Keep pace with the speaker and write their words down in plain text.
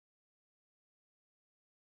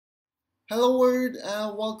Hello world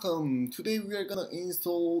and welcome. Today we are gonna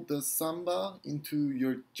install the Samba into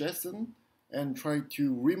your Jetson and try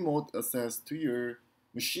to remote access to your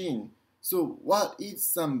machine. So what is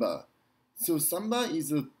Samba? So Samba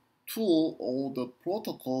is a tool or the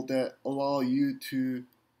protocol that allow you to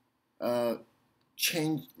uh,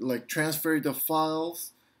 transfer the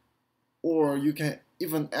files, or you can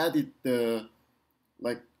even edit the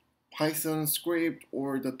like Python script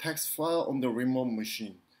or the text file on the remote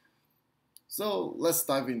machine. So let's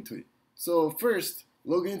dive into it. So first,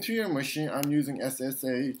 log into your machine. I'm using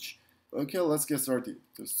SSH. Okay, let's get started.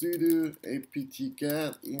 So sudo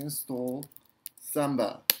apt-get install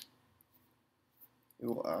samba. It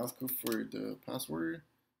will ask for the password.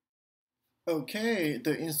 Okay,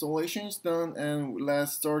 the installation is done, and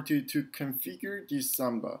let's start to configure this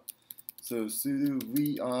samba. So sudo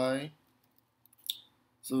vi.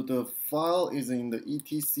 So the file is in the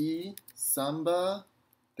etc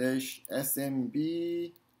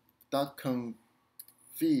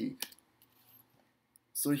samba-smb.config.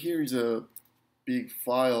 So here is a big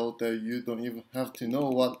file that you don't even have to know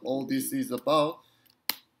what all this is about.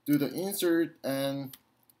 Do the insert and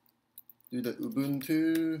do the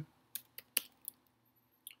ubuntu,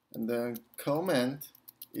 and then comment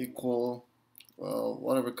equal, well,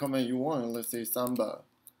 whatever comment you want, let's say samba.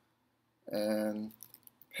 And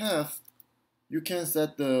path, you can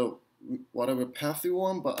set the whatever path you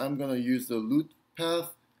want, but I'm gonna use the root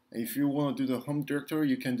path. If you want to do the home directory,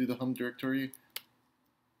 you can do the home directory.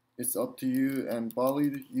 It's up to you. And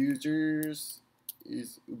valid users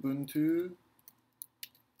is ubuntu,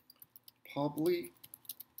 public,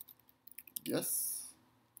 yes,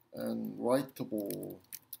 and writable,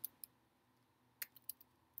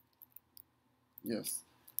 yes.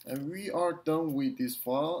 And we are done with this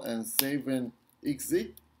file, and save and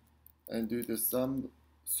exit, and do the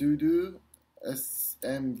sudo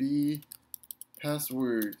smb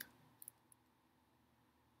password,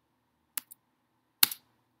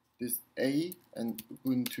 this A and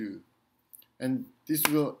ubuntu, and this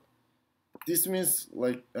means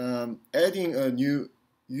like adding a new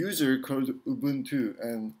user called ubuntu,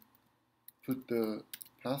 and put the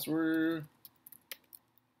password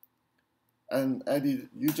and edit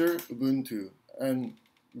user ubuntu, and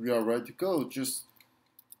we are ready to go. Just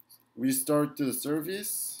restart the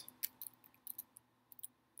service,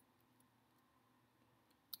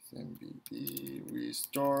 mbd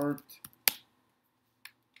restart,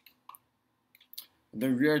 and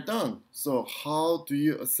then we are done. So how do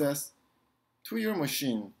you access to your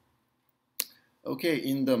machine? Okay,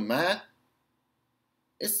 in the Mac,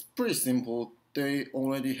 it's pretty simple. They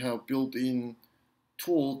already have built-in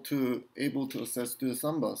tool to able to access to the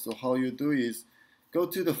Samba. So how you do is go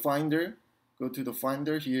to the Finder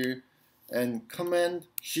here, and Command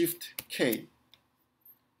Shift K,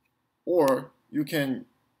 or you can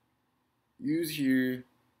use here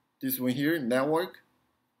this one here, network,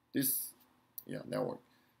 network.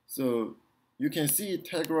 So you can see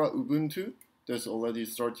Tegra Ubuntu that's already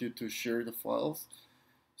started to share the files.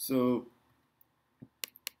 So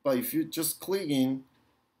but if you just click in,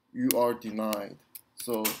 you are denied.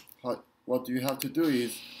 So what you have to do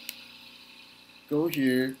is go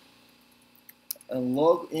here and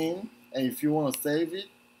log in, and if you want to save it,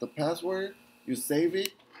 the password, you save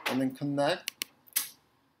it and then connect.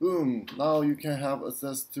 Boom, now you can have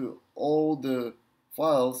access to all the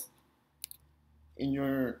files in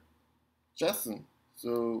your Jetson.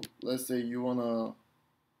 So let's say you want to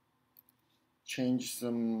change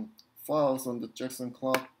some files on the Jetson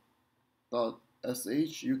clock.sh,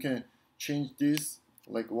 you can change this,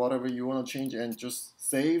 like whatever you want to change, and just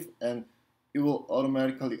save, and it will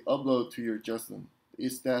automatically upload to your Jetson.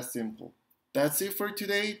 It's that simple. That's it for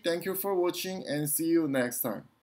today. Thank you for watching, and see you next time.